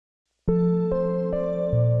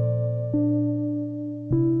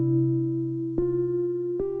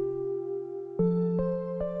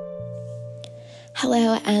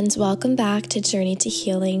Hello and welcome back to Journey to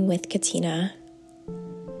Healing with Katina.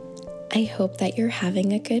 I hope that you're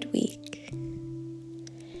having a good week.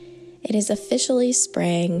 It is officially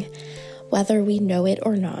spring, whether we know it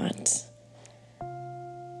or not.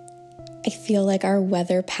 I feel like our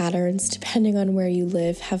weather patterns, depending on where you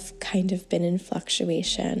live, have kind of been in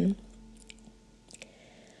fluctuation.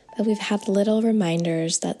 But we've had little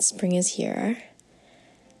reminders that spring is here.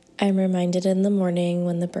 I'm reminded in the morning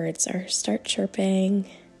when the birds start chirping.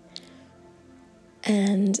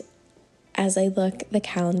 And as I look, the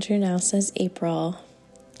calendar now says April.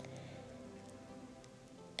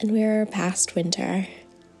 And we're past winter.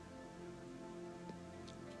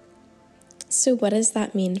 So what does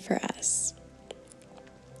that mean for us?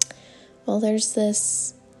 Well, there's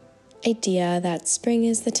this idea that spring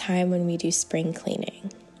is the time when we do spring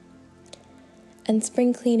cleaning. And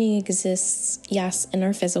spring cleaning exists, yes, in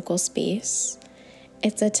our physical space.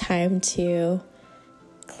 It's a time to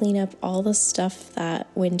clean up all the stuff that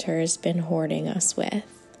winter has been hoarding us with.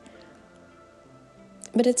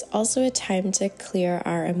 But it's also a time to clear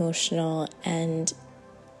our emotional and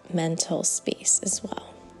mental space as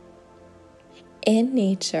well. In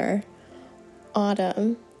nature,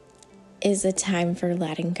 autumn is a time for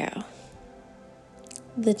letting go.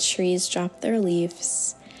 The trees drop their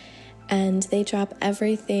leaves, and they drop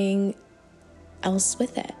everything else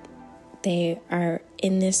with it. They are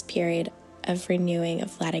in this period of renewing,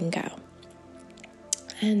 of letting go.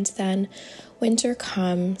 And then winter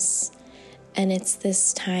comes, and it's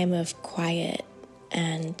this time of quiet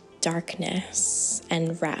and darkness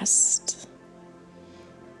and rest.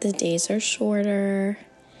 The days are shorter,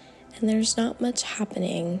 and there's not much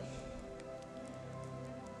happening.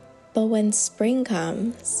 But when spring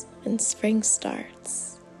comes, when spring starts,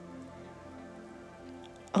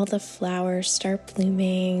 all the flowers start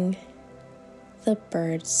blooming, the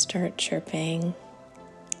birds start chirping,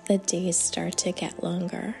 the days start to get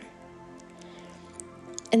longer.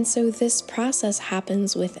 And so this process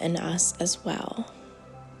happens within us as well.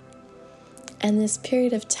 And this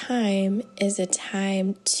period of time is a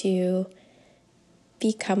time to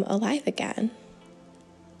become alive again,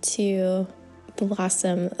 to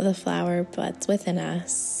blossom the flower buds within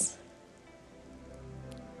us,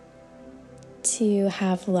 to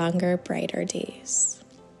have longer, brighter days.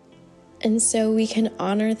 And so we can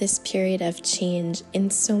honor this period of change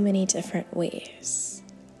in so many different ways.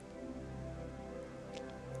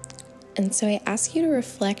 And so I ask you to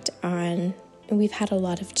reflect on, we've had a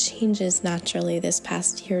lot of changes naturally this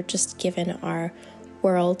past year, just given our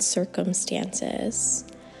world circumstances.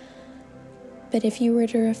 But if you were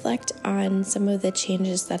to reflect on some of the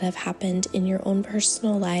changes that have happened in your own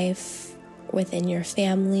personal life, within your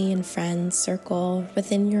family and friends circle,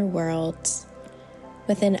 within your world,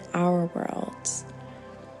 within our world,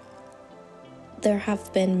 there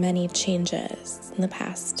have been many changes in the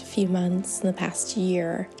past few months, in the past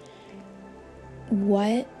year.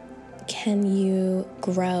 What can you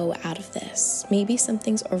grow out of this? Maybe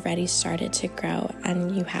something's already started to grow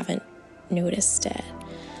and you haven't noticed it.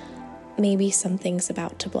 Maybe something's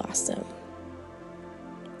about to blossom.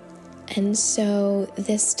 And so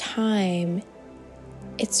this time,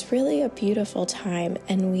 it's really a beautiful time,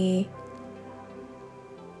 and we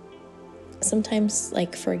sometimes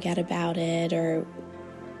forget about it, or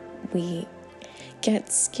we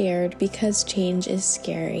get scared because change is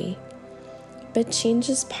scary. But change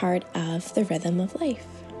is part of the rhythm of life.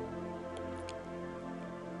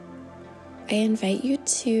 I invite you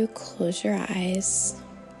to close your eyes,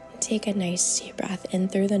 take a nice deep breath in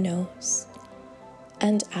through the nose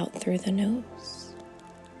and out through the nose.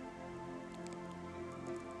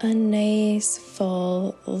 A nice,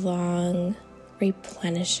 full, long,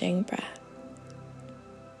 replenishing breath.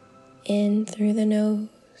 In through the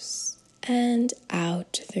nose and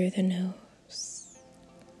out through the nose.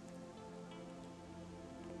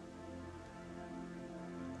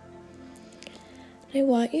 I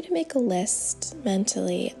want you to make a list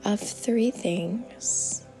mentally of 3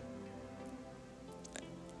 things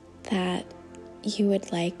that you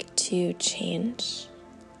would like to change,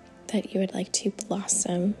 that you would like to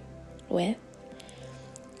blossom with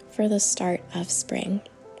for the start of spring.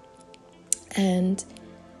 And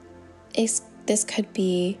this could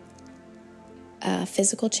be a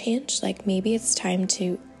physical change, like maybe it's time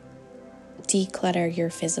to declutter your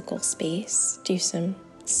physical space, do some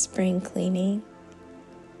spring cleaning.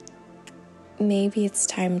 Maybe it's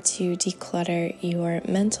time to declutter your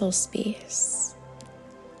mental space.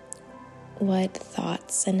 What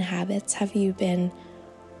thoughts and habits have you been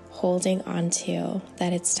holding on to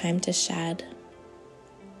that it's time to shed?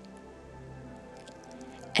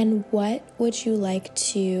 And what would you like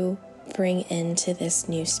to bring into this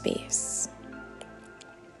new space.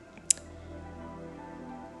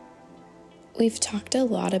 We've talked a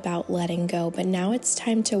lot about letting go, but now it's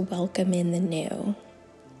time to welcome in the new.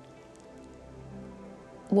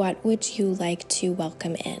 What would you like to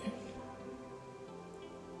welcome in?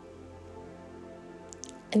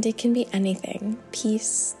 And it can be anything: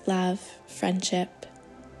 peace, love, friendship,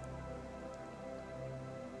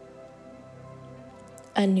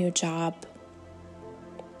 a new job.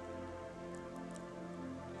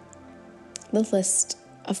 The list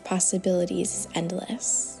of possibilities is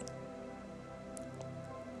endless.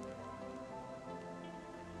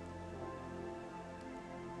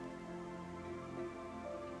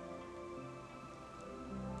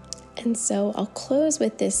 And so I'll close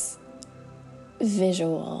with this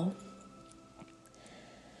visual.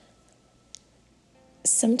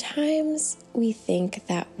 Sometimes we think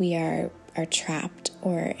that we are trapped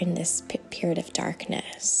or in this period of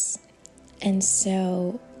darkness. And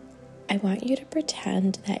so I want you to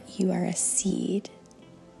pretend that you are a seed.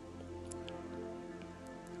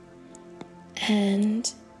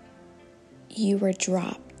 And you were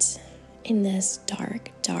dropped in this dark,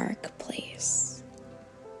 dark place.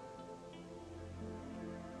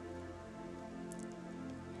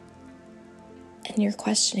 And you're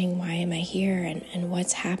questioning, why am I here, and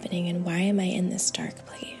what's happening, and why am I in this dark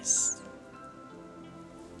place?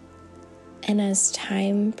 And as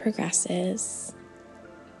time progresses,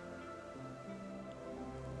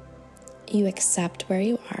 you accept where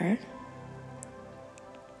you are.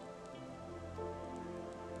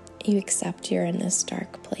 You accept you're in this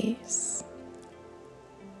dark place.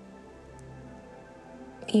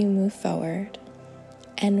 You move forward,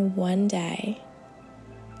 and one day,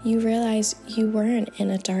 you realize you weren't in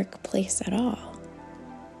a dark place at all.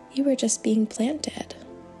 You were just being planted.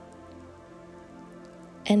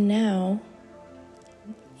 And now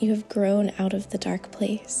you have grown out of the dark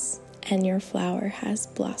place and your flower has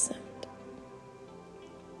blossomed.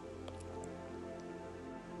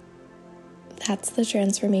 That's the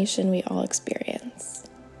transformation we all experience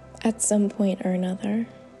at some point or another.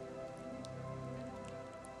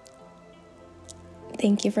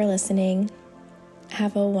 Thank you for listening.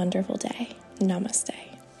 Have a wonderful day. Namaste.